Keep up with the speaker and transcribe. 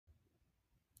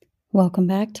Welcome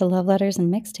back to Love Letters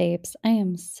and Mixtapes. I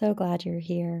am so glad you're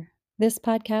here. This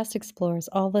podcast explores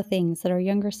all the things that our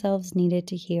younger selves needed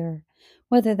to hear,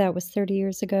 whether that was 30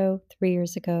 years ago, 3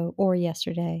 years ago, or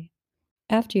yesterday.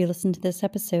 After you listen to this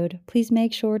episode, please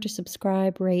make sure to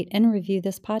subscribe, rate, and review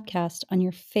this podcast on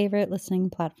your favorite listening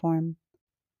platform.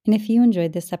 And if you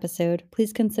enjoyed this episode,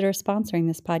 please consider sponsoring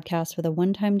this podcast with a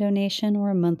one-time donation or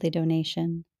a monthly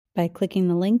donation by clicking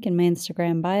the link in my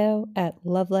Instagram bio at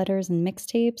Love Letters and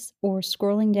Mixtapes or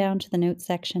scrolling down to the notes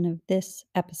section of this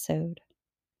episode.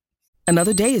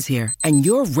 Another day is here, and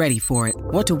you're ready for it.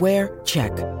 What to wear?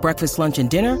 Check. Breakfast, lunch, and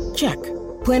dinner? Check.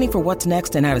 Planning for what's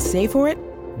next and how to save for it?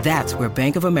 That's where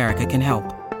Bank of America can help.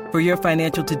 For your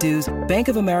financial to-dos, Bank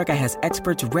of America has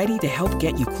experts ready to help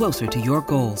get you closer to your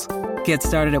goals. Get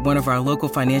started at one of our local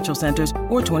financial centers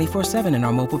or 24/7 in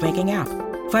our mobile banking app.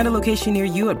 Find a location near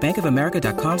you at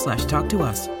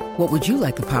bankofamerica.com/talktous. What would you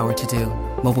like the power to do?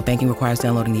 Mobile banking requires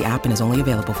downloading the app and is only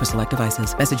available for select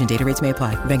devices. Message and data rates may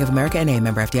apply. Bank of America N.A.,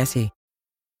 member FDIC.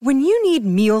 When you need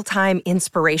mealtime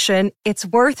inspiration, it's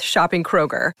worth shopping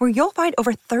Kroger, where you'll find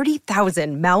over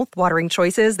 30,000 mouth-watering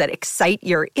choices that excite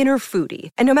your inner foodie.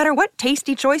 And no matter what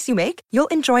tasty choice you make, you'll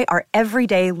enjoy our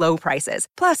everyday low prices,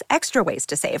 plus extra ways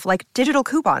to save, like digital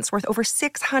coupons worth over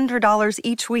 $600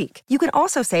 each week. You can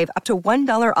also save up to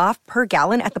 $1 off per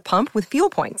gallon at the pump with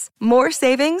fuel points. More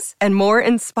savings and more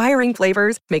inspiring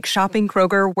flavors make shopping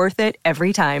Kroger worth it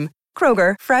every time.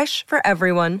 Kroger, fresh for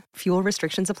everyone. Fuel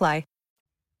restrictions apply.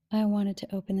 I wanted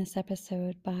to open this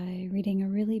episode by reading a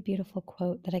really beautiful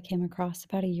quote that I came across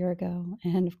about a year ago,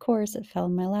 and of course it fell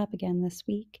in my lap again this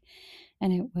week,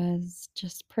 and it was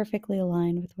just perfectly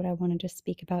aligned with what I wanted to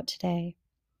speak about today.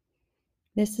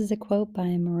 This is a quote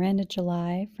by Miranda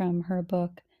July from her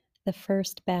book, The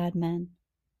First Bad Men.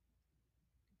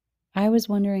 I was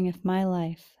wondering if my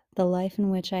life, the life in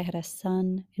which I had a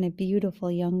son and a beautiful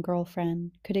young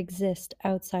girlfriend, could exist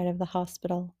outside of the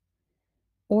hospital.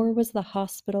 Or was the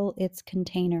hospital its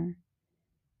container?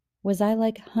 Was I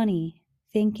like honey,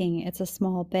 thinking it's a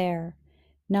small bear,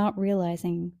 not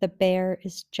realizing the bear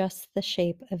is just the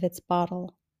shape of its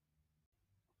bottle?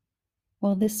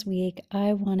 Well, this week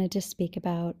I wanted to speak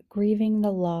about grieving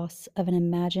the loss of an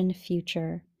imagined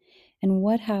future and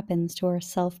what happens to our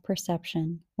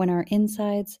self-perception when our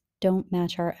insides don't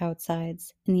match our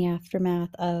outsides in the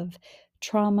aftermath of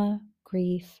trauma,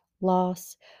 grief,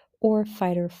 loss, or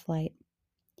fight or flight.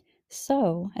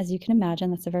 So, as you can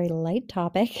imagine, that's a very light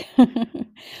topic,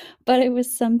 but it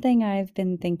was something I've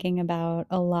been thinking about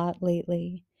a lot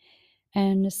lately.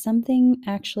 And something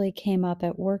actually came up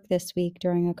at work this week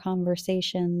during a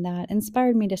conversation that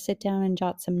inspired me to sit down and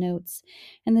jot some notes.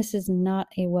 And this is not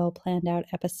a well planned out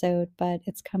episode, but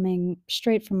it's coming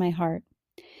straight from my heart.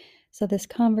 So, this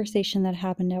conversation that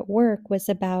happened at work was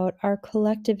about our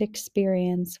collective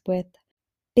experience with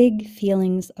big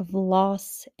feelings of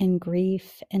loss and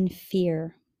grief and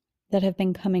fear that have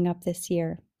been coming up this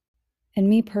year. And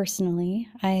me personally,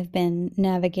 I have been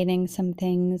navigating some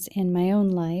things in my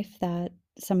own life that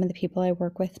some of the people I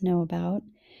work with know about.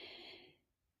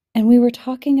 And we were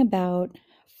talking about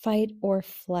fight or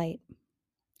flight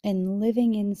and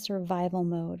living in survival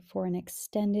mode for an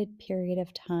extended period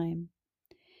of time.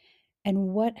 And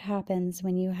what happens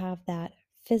when you have that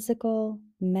physical,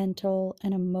 mental,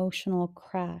 and emotional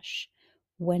crash,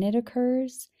 when it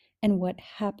occurs, and what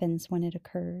happens when it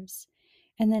occurs,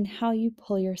 and then how you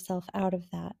pull yourself out of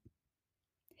that.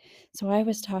 So I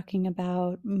was talking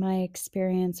about my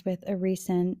experience with a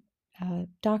recent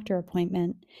doctor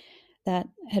appointment that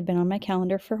had been on my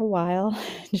calendar for a while,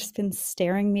 just been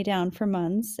staring me down for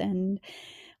months, and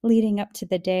leading up to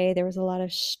the day, there was a lot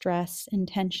of stress and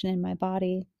tension in my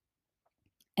body.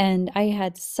 And I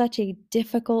had such a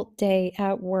difficult day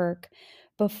at work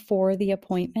before the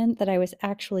appointment that I was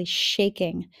actually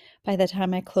shaking by the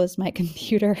time I closed my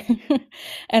computer.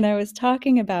 And I was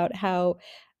talking about how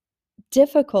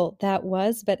difficult that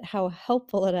was, but how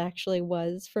helpful it actually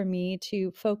was for me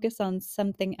to focus on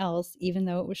something else, even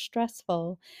though it was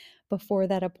stressful before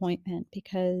that appointment,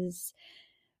 because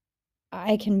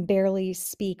I can barely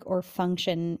speak or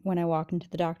function when I walk into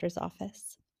the doctor's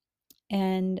office.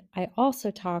 And I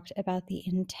also talked about the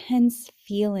intense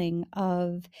feeling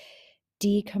of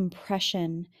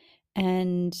decompression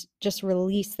and just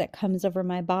release that comes over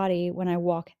my body when I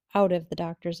walk out of the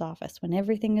doctor's office, when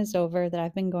everything is over that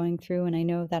I've been going through and I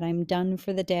know that I'm done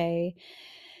for the day.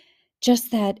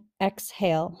 Just that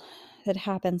exhale that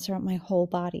happens throughout my whole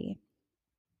body.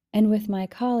 And with my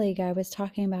colleague, I was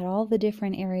talking about all the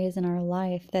different areas in our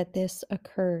life that this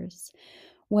occurs.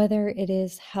 Whether it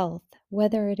is health,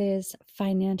 whether it is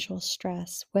financial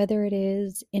stress, whether it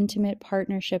is intimate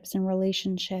partnerships and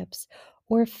relationships,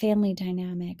 or family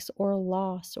dynamics, or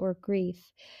loss, or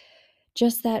grief.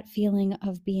 Just that feeling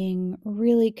of being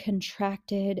really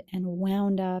contracted and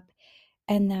wound up,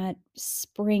 and that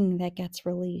spring that gets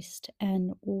released.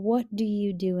 And what do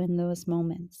you do in those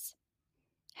moments?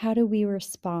 How do we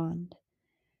respond?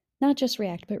 Not just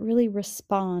react, but really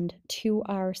respond to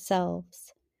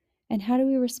ourselves. And how do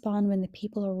we respond when the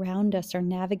people around us are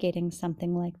navigating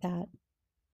something like that?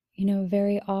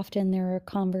 Very often there are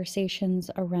conversations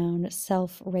around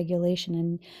self-regulation.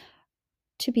 And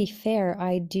to be fair,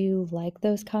 I do like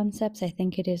those concepts. I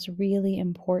think it is really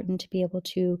important to be able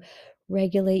to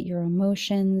regulate your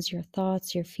emotions, your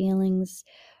thoughts, your feelings.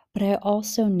 But I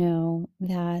also know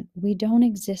that we don't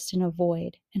exist in a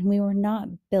void, and we were not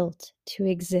built to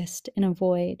exist in a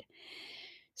void.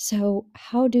 So,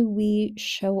 how do we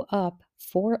show up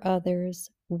for others,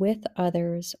 with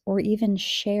others, or even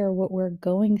share what we're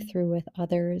going through with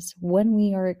others when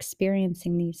we are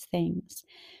experiencing these things?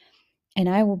 And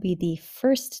I will be the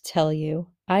first to tell you,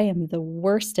 I am the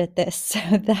worst at this. So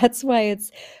that's why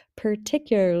it's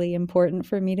particularly important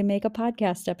for me to make a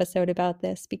podcast episode about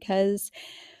this, because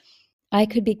I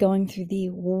could be going through the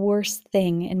worst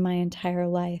thing in my entire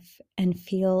life and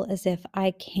feel as if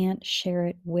I can't share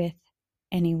it with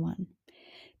anyone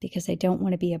because I don't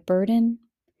want to be a burden.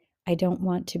 I don't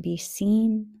want to be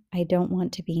seen. I don't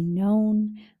want to be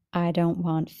known. I don't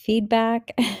want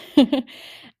feedback.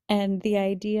 And the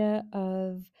idea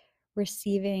of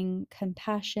receiving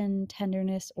compassion,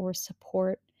 tenderness, or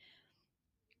support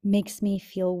makes me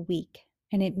feel weak.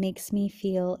 And it makes me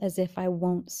feel as if I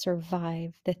won't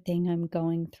survive the thing I'm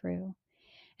going through.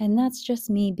 And that's just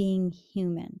me being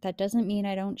human. That doesn't mean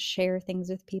I don't share things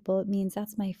with people. It means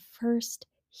that's my first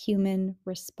human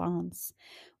response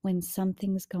when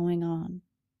something's going on.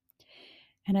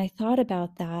 And I thought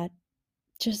about that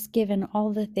just given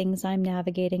all the things I'm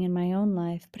navigating in my own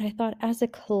life. But I thought, as a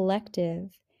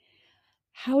collective,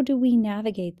 how do we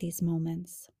navigate these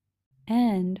moments?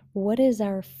 And what is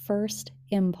our first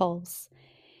impulse?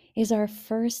 Is our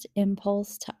first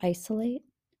impulse to isolate?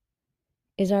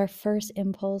 Is our first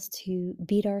impulse to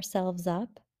beat ourselves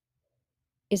up?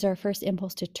 Is our first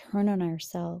impulse to turn on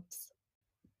ourselves?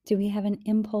 Do we have an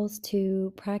impulse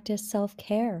to practice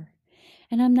self-care?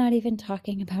 And I'm not even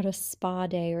talking about a spa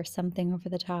day or something over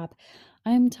the top.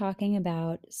 I'm talking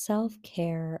about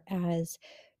self-care as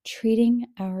treating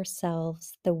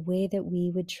ourselves the way that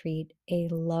we would treat a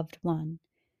loved one.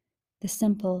 The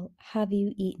simple, have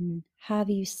you eaten? Have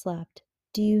you slept?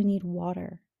 Do you need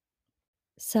water?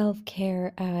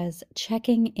 Self-care as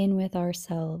checking in with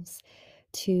ourselves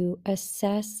to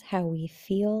assess how we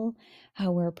feel,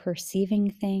 how we're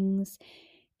perceiving things,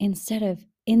 instead of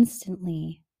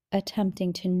instantly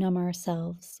attempting to numb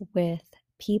ourselves with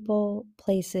people,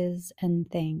 places, and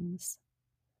things.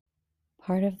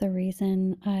 Part of the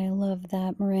reason I love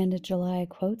that Miranda July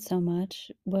quote so much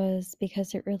was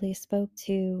because it really spoke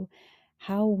to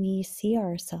how we see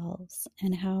ourselves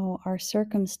and how our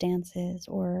circumstances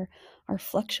or our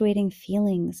fluctuating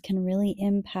feelings can really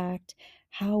impact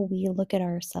how we look at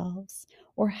ourselves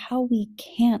or how we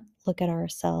can't look at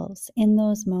ourselves in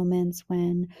those moments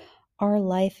when our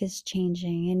life is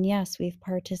changing. And yes, we've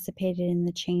participated in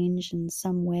the change in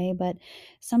some way, but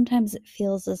sometimes it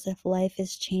feels as if life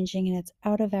is changing and it's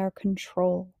out of our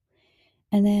control.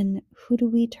 And then who do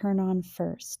we turn on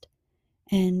first?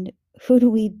 And who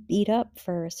do we beat up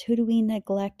first? Who do we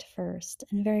neglect first?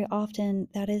 And very often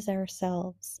that is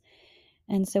ourselves.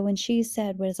 And so when she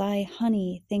said, was I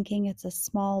honey, thinking it's a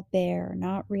small bear,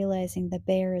 not realizing the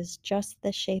bear is just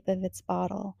the shape of its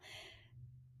bottle,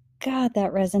 God,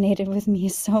 that resonated with me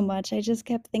so much. I just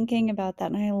kept thinking about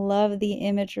that. And I love the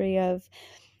imagery of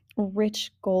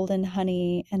rich golden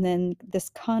honey and then this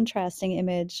contrasting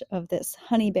image of this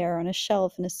honey bear on a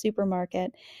shelf in a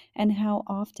supermarket, and how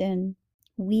often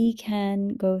we can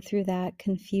go through that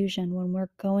confusion when we're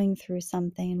going through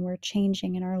something and we're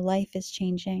changing and our life is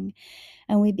changing.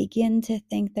 And we begin to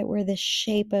think that we're the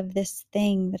shape of this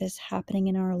thing that is happening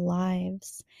in our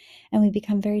lives. And we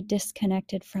become very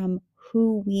disconnected from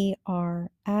who we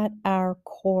are at our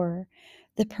core,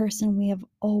 the person we have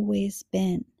always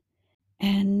been.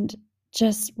 And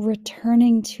just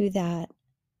returning to that,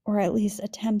 or at least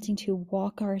attempting to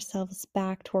walk ourselves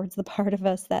back towards the part of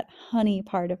us, that honey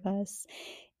part of us,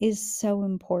 is so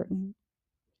important.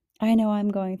 I know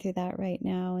I'm going through that right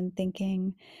now and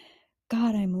thinking,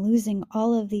 God, I'm losing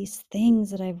all of these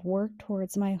things that I've worked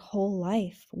towards my whole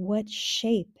life. What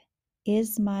shape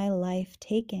is my life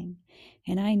taking?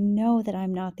 And I know that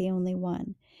I'm not the only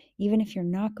one. Even if you're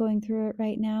not going through it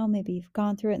right now, maybe you've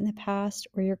gone through it in the past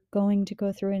or you're going to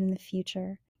go through it in the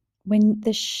future. When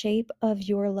the shape of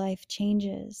your life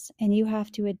changes and you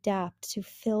have to adapt to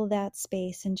fill that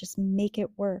space and just make it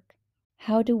work,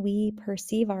 how do we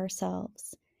perceive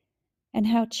ourselves? And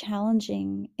how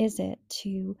challenging is it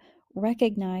to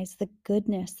recognize the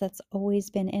goodness that's always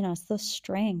been in us, the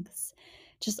strengths,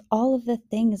 just all of the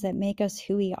things that make us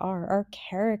who we are, our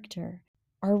character?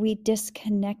 Are we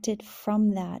disconnected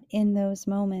from that in those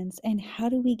moments? And how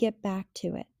do we get back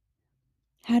to it?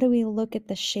 How do we look at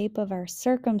the shape of our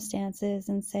circumstances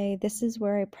and say, this is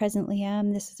where I presently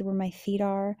am, this is where my feet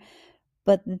are,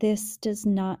 but this does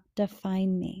not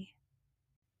define me?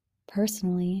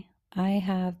 Personally, I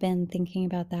have been thinking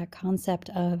about that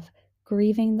concept of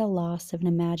grieving the loss of an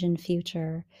imagined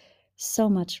future so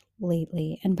much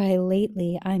lately. And by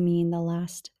lately, I mean the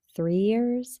last 3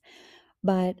 years,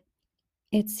 but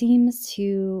it seems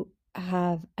to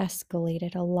have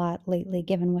escalated a lot lately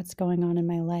given what's going on in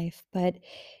my life. But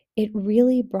it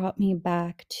really brought me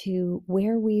back to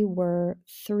where we were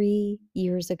 3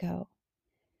 years ago.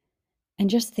 And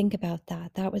just think about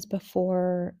that. That was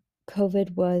before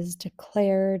COVID was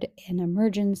declared an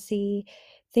emergency.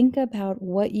 Think about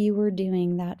what you were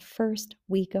doing that first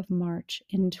week of March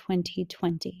in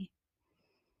 2020.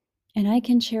 And I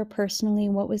can share personally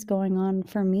what was going on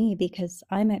for me because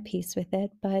I'm at peace with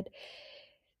it. But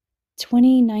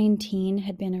 2019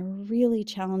 had been a really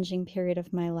challenging period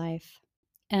of my life.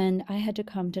 And I had to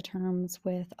come to terms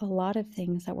with a lot of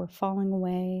things that were falling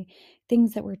away,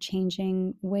 things that were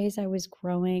changing, ways I was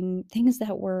growing, things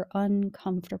that were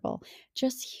uncomfortable,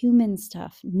 just human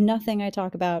stuff. Nothing I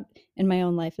talk about in my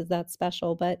own life is that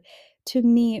special, but to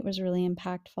me, it was really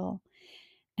impactful.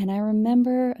 And I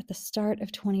remember at the start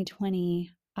of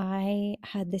 2020, I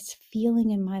had this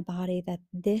feeling in my body that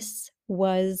this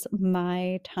was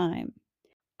my time.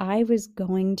 I was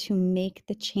going to make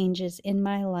the changes in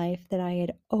my life that I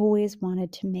had always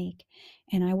wanted to make.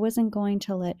 And I wasn't going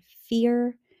to let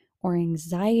fear or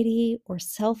anxiety or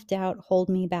self-doubt hold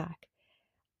me back.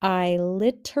 I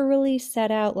literally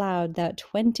said out loud that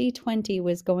 2020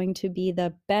 was going to be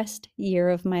the best year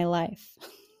of my life.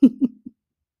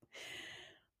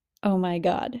 Oh my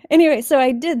God. Anyway, so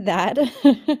I did that,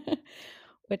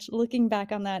 which looking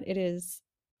back on that, it is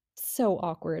so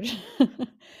awkward.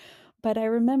 But I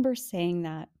remember saying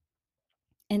that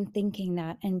and thinking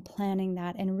that and planning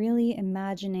that and really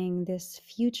imagining this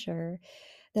future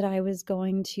that I was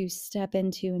going to step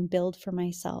into and build for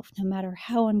myself, no matter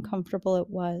how uncomfortable it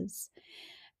was.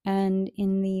 And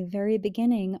in the very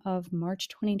beginning of March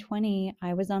 2020,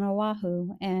 I was on Oahu,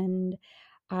 and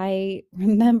I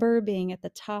remember being at the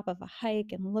top of a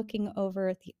hike and looking over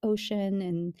at the ocean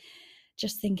and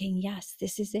just thinking, yes,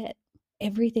 this is it.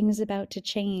 Everything's about to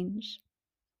change.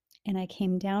 And I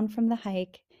came down from the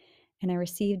hike and I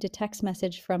received a text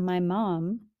message from my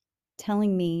mom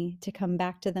telling me to come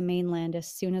back to the mainland as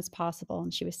soon as possible.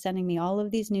 And she was sending me all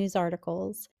of these news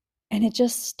articles. And it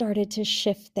just started to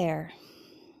shift there.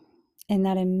 In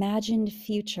that imagined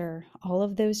future, all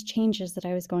of those changes that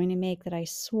I was going to make that I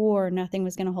swore nothing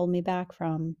was going to hold me back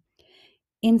from,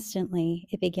 instantly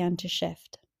it began to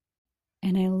shift.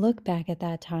 And I look back at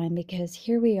that time because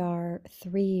here we are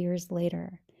 3 years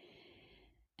later.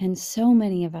 And so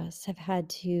many of us have had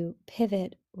to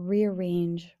pivot,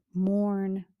 rearrange,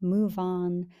 mourn, move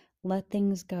on, let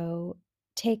things go,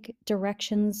 take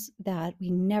directions that we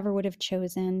never would have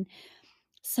chosen.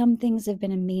 Some things have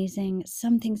been amazing,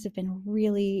 some things have been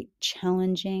really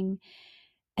challenging,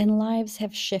 and lives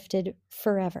have shifted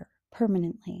forever,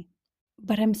 permanently.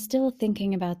 But I'm still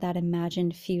thinking about that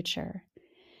imagined future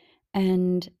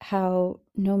and how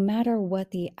no matter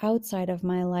what the outside of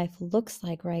my life looks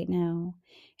like right now,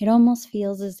 it almost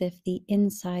feels as if the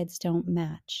insides don't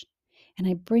match. And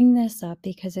I bring this up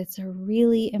because it's a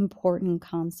really important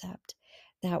concept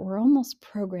that we're almost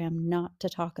programmed not to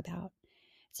talk about.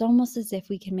 It's almost as if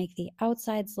we can make the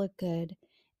outsides look good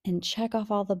and check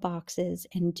off all the boxes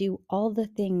and do all the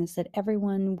things that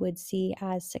everyone would see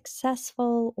as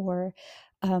successful or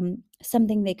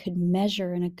something they could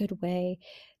measure in a good way,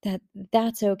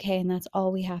 that's okay and that's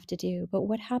all we have to do. But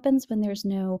what happens when there's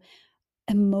no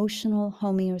emotional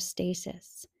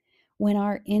homeostasis? When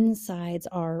our insides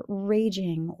are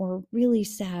raging or really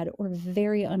sad or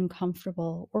very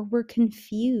uncomfortable or we're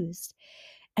confused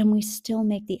and we still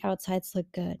make the outsides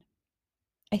look good?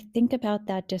 I think about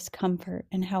that discomfort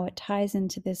and how it ties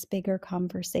into this bigger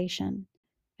conversation,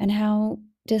 and how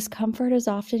discomfort is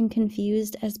often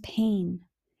confused as pain,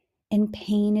 and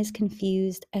pain is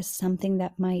confused as something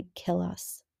that might kill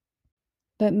us.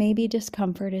 But maybe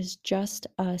discomfort is just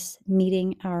us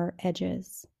meeting our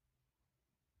edges,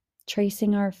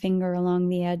 tracing our finger along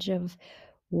the edge of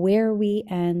where we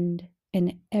end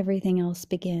and everything else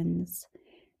begins,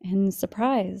 and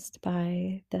surprised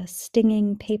by the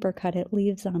stinging paper cut it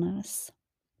leaves on us.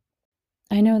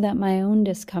 I know that my own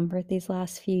discomfort these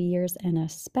last few years, and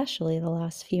especially the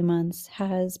last few months,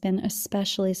 has been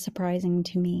especially surprising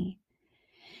to me.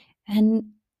 And,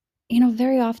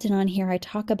 very often on here, I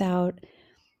talk about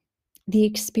the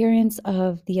experience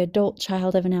of the adult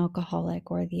child of an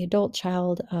alcoholic or the adult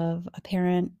child of a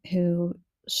parent who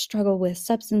struggle with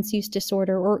substance use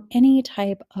disorder or any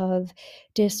type of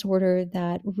disorder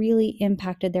that really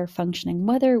impacted their functioning,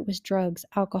 whether it was drugs,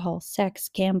 alcohol, sex,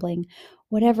 gambling,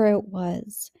 whatever it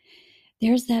was.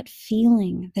 There's that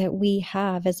feeling that we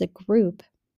have as a group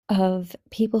of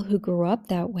people who grew up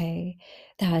that way,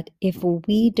 that if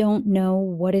we don't know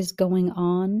what is going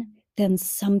on, then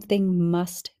something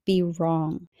must be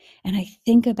wrong. And I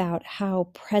think about how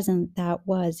present that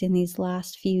was in these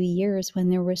last few years when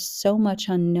there was so much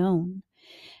unknown,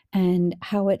 and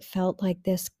how it felt like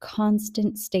this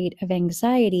constant state of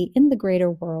anxiety in the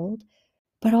greater world,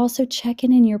 but also check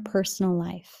in your personal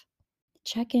life.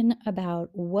 Check in about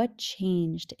what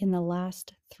changed in the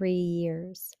last 3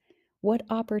 years. What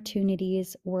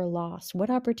opportunities were lost?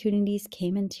 What opportunities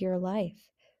came into your life?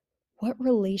 What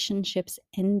relationships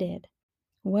ended?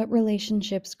 What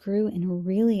relationships grew in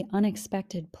really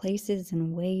unexpected places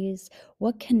and ways?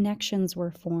 What connections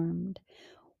were formed?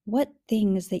 What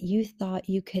things that you thought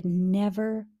you could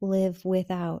never live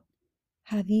without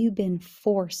have you been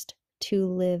forced to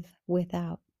live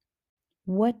without?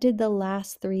 What did the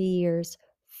last 3 years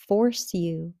force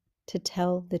you to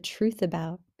tell the truth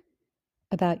about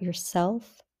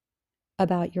yourself,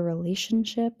 about your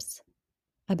relationships,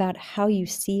 about how you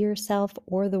see yourself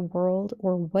or the world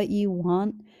or what you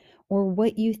want or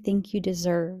what you think you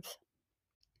deserve?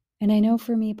 And I know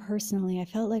for me personally, I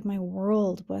felt like my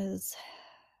world was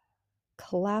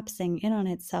collapsing in on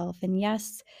itself. And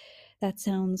yes, that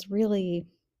sounds really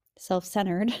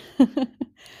self-centered,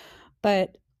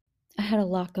 but I had a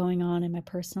lot going on in my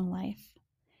personal life.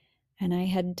 And I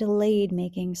had delayed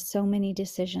making so many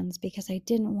decisions because I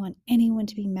didn't want anyone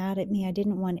to be mad at me. I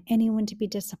didn't want anyone to be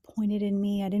disappointed in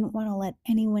me. I didn't want to let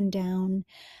anyone down.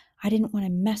 I didn't want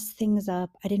to mess things up.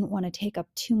 I didn't want to take up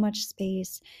too much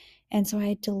space. And so I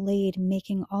had delayed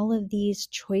making all of these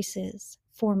choices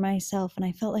for myself. And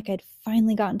I felt like I'd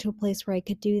finally gotten to a place where I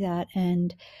could do that.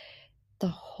 And the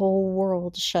whole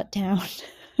world shut down.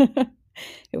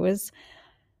 It was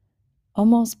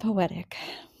almost poetic.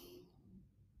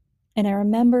 And I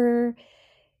remember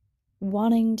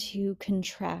wanting to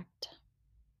contract.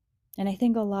 And I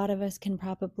think a lot of us can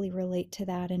probably relate to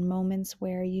that in moments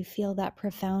where you feel that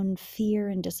profound fear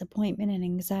and disappointment and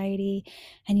anxiety,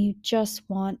 and you just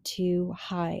want to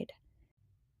hide.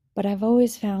 But I've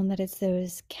always found that it's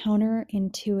those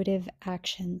counterintuitive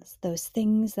actions, those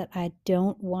things that I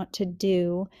don't want to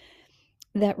do,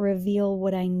 that reveal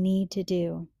what I need to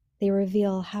do. They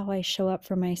reveal how I show up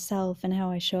for myself and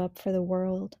how I show up for the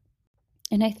world.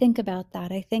 And I think about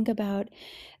that. I think about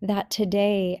that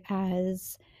today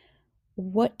as,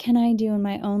 what can I do in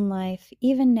my own life,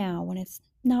 even now when it's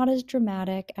not as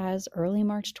dramatic as early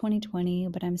March 2020,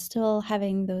 but I'm still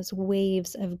having those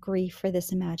waves of grief for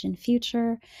this imagined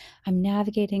future. I'm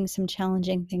navigating some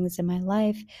challenging things in my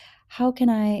life. How can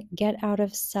I get out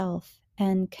of self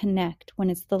and connect when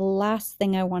it's the last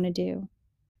thing I want to do?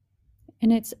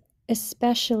 And it's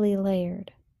especially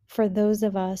layered for those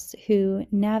of us who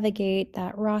navigate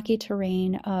that rocky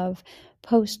terrain of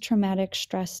post-traumatic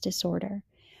stress disorder,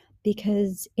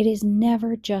 because it is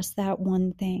never just that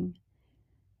one thing.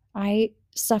 I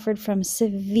suffered from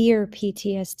severe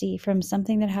PTSD from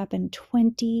something that happened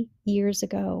 20 years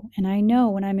ago. And I know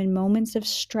when I'm in moments of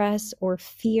stress or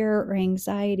fear or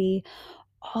anxiety,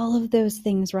 all of those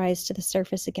things rise to the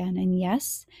surface again. And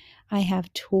yes, I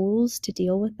have tools to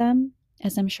deal with them,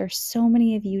 as I'm sure so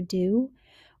many of you do,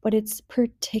 but it's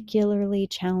particularly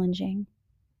challenging.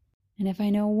 And if I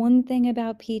know one thing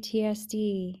about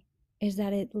PTSD, is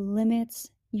that it limits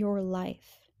your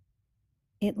life.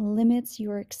 It limits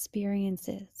your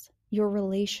experiences, your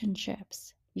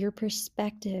relationships, your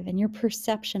perspective, and your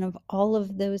perception of all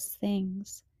of those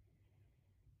things.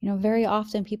 Very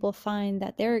often people find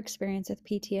that their experience with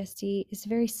PTSD is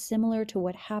very similar to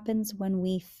what happens when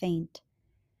we faint.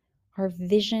 Our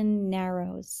vision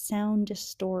narrows, sound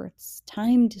distorts,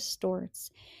 time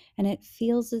distorts, and it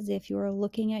feels as if you are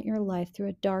looking at your life through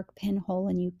a dark pinhole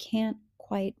and you can't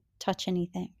quite touch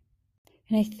anything.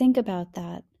 And I think about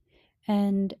that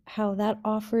and how that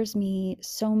offers me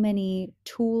so many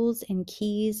tools and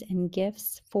keys and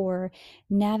gifts for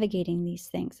navigating these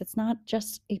things. It's not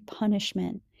just a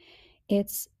punishment.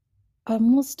 It's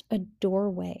almost a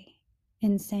doorway.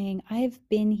 and saying, I've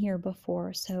been here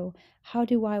before, so how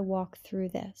do I walk through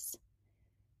this?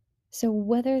 So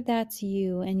whether that's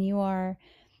you and you are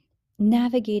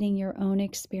navigating your own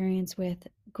experience with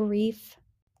grief,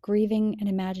 grieving an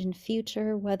imagined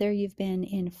future, whether you've been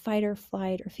in fight or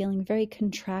flight or feeling very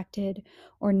contracted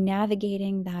or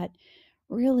navigating that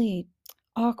really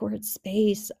awkward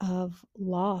space of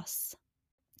loss,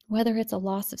 whether it's a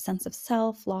loss of sense of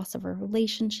self, loss of a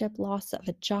relationship, loss of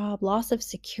a job, loss of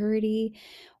security,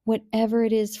 whatever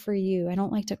it is for you. I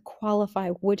don't like to qualify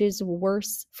what is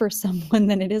worse for someone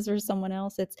than it is for someone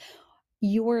else. It's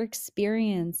your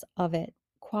experience of it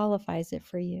qualifies it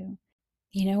for you.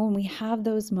 When we have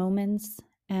those moments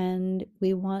and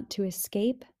we want to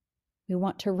escape, we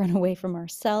want to run away from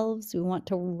ourselves, we want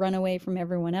to run away from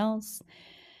everyone else.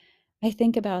 I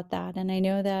think about that, and I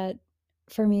know that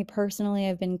for me personally,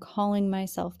 I've been calling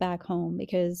myself back home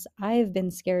because I've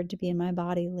been scared to be in my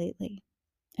body lately,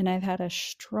 and I've had a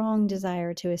strong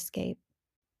desire to escape,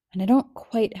 and I don't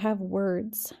quite have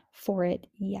words for it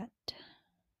yet.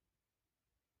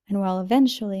 And while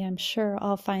eventually I'm sure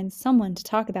I'll find someone to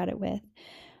talk about it with,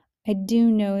 I do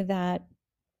know that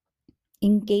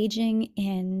engaging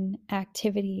in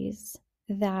activities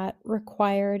that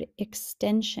required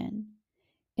extension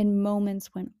in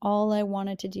moments when all I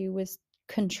wanted to do was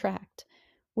contract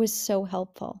was so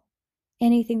helpful.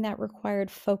 Anything that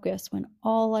required focus when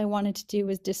all I wanted to do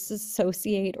was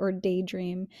disassociate or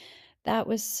daydream, that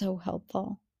was so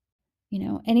helpful.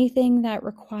 Anything that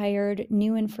required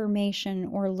new information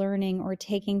or learning or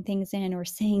taking things in or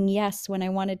saying yes when I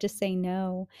wanted to say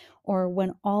no, or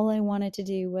when all I wanted to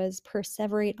do was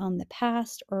perseverate on the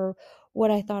past or what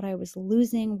I thought I was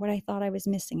losing, what I thought I was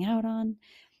missing out on,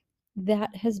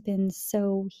 that has been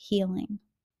so healing.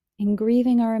 In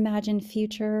grieving our imagined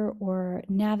future or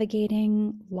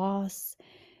navigating loss,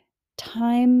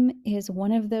 time is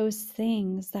one of those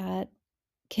things that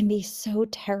can be so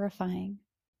terrifying.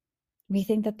 We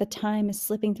think that the time is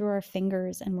slipping through our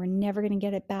fingers and we're never going to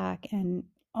get it back. And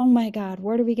oh my God,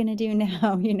 what are we going to do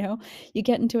now? You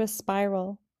get into a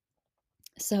spiral.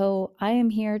 So I am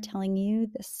here telling you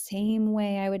the same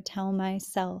way I would tell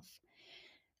myself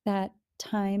that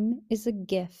time is a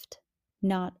gift,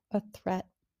 not a threat.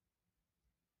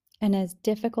 And as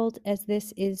difficult as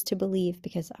this is to believe,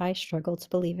 because I struggle to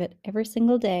believe it every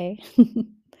single day,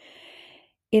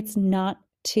 it's not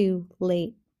too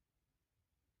late.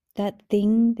 That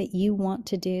thing that you want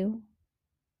to do,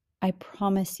 I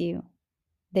promise you,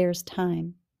 there's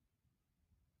time.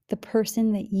 The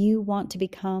person that you want to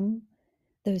become,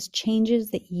 those changes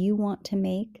that you want to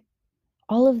make,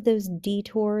 all of those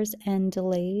detours and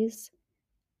delays,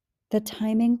 the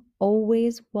timing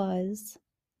always was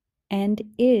and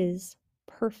is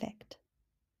perfect.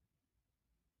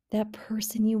 That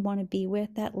person you want to be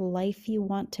with, that life you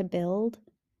want to build,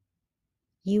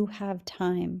 you have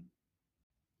time.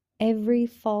 Every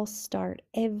false start,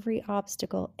 every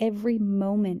obstacle, every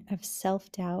moment of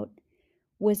self-doubt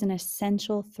was an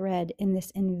essential thread in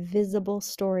this invisible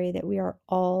story that we are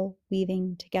all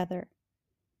weaving together.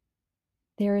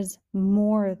 There is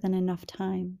more than enough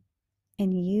time,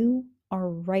 and you are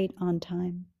right on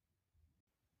time.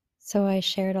 So I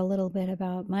shared a little bit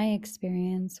about my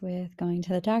experience with going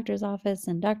to the doctor's office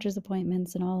and doctor's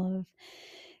appointments and all of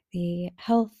the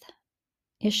health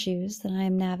issues that I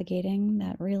am navigating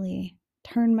that really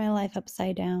turned my life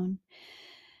upside down.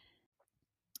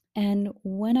 And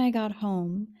when I got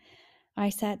home, I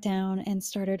sat down and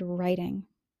started writing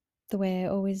the way I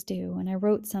always do. And I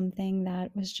wrote something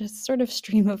that was just sort of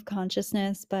stream of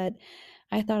consciousness, but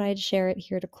I thought I'd share it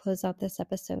here to close out this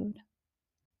episode.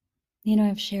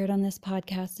 I've shared on this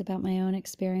podcast about my own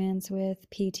experience with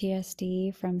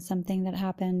PTSD from something that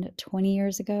happened 20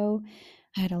 years ago.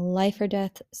 I had a life or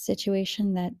death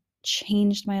situation that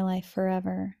changed my life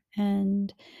forever.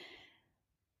 And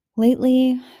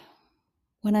lately,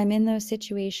 when I'm in those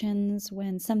situations,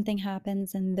 when something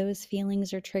happens and those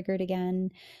feelings are triggered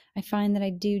again, I find that I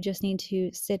do just need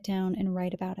to sit down and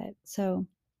write about it. So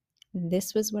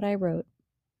this was what I wrote.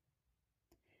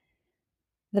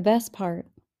 The best part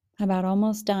about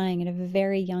almost dying at a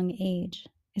very young age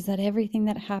is that everything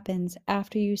that happens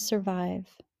after you survive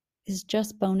is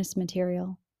just bonus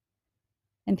material.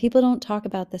 And people don't talk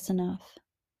about this enough.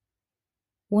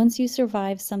 Once you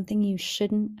survive something you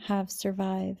shouldn't have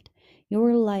survived,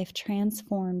 your life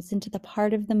transforms into the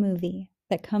part of the movie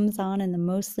that comes on in the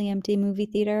mostly empty movie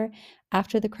theater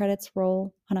after the credits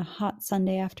roll on a hot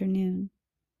Sunday afternoon.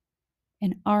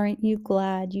 And aren't you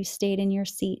glad you stayed in your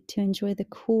seat to enjoy the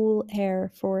cool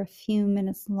air for a few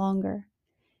minutes longer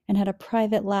and had a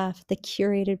private laugh at the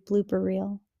curated blooper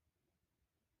reel?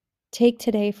 Take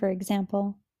today, for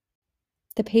example.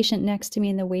 The patient next to me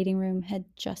in the waiting room had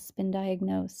just been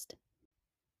diagnosed.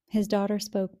 His daughter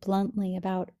spoke bluntly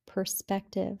about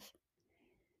perspective,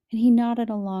 and he nodded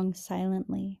along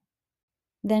silently.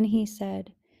 Then he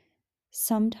said,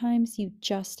 "Sometimes you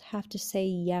just have to say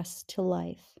yes to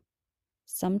life.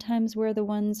 Sometimes we're the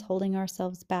ones holding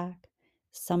ourselves back.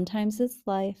 Sometimes it's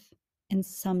life, and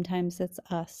sometimes it's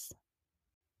us."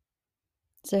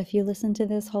 So if you listen to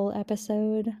this whole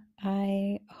episode,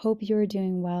 I hope you're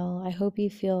doing well. I hope you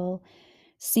feel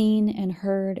seen and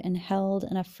heard and held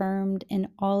and affirmed in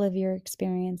all of your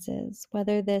experiences.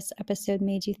 Whether this episode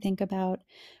made you think about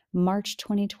March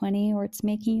 2020 or it's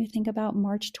making you think about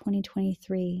March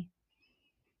 2023,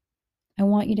 I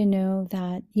want you to know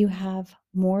that you have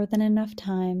more than enough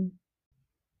time.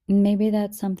 Maybe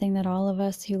that's something that all of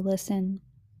us who listen,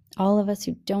 all of us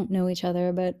who don't know each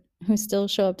other, but who still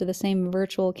show up to the same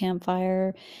virtual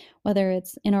campfire, whether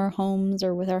it's in our homes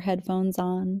or with our headphones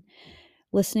on,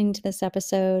 listening to this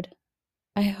episode,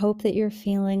 I hope that you're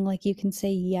feeling like you can say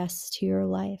yes to your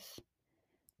life.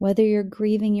 Whether you're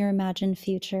grieving your imagined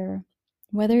future,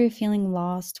 whether you're feeling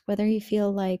lost, whether you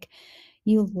feel like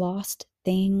you lost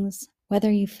things,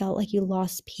 whether you felt like you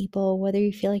lost people, whether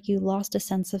you feel like you lost a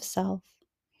sense of self,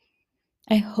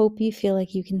 I hope you feel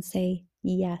like you can say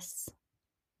yes.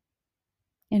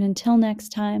 And until next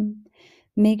time,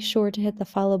 make sure to hit the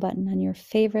follow button on your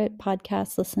favorite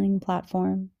podcast listening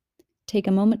platform. Take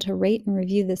a moment to rate and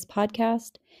review this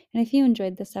podcast. And if you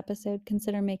enjoyed this episode,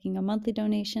 consider making a monthly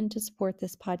donation to support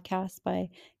this podcast by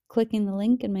clicking the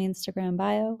link in my Instagram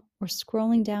bio or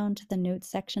scrolling down to the notes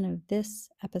section of this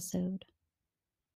episode.